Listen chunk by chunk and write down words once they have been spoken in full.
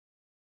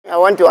I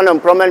went to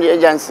unemployment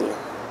agency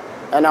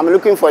and I'm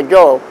looking for a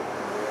job.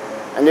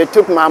 And they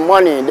took my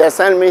money. They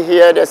sent me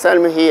here, they sent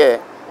me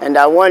here. And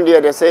I went there,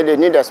 they said they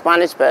need a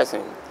Spanish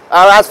person.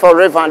 I asked for a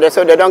refund, they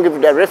said they don't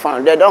give the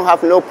refund. They don't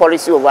have no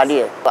policy over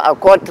there. I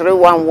called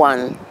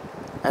 311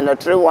 and the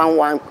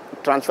 311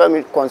 transferred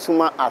me to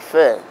Consumer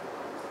Affairs.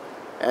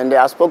 And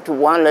I spoke to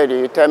one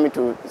lady, he told me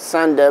to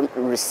send them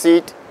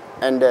receipt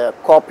and the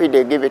copy,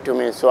 they give it to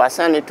me. So I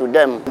sent it to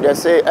them. They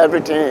say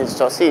everything is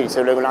succeed,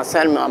 so they're gonna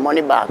send me my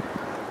money back.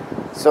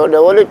 So the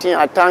only thing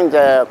I thank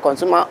the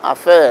Consumer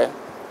Affairs,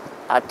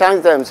 I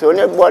thank them. So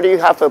anybody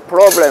have a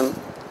problem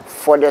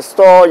for the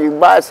store, you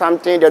buy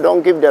something, they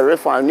don't give the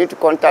refund, you need to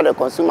contact the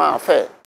Consumer Affairs.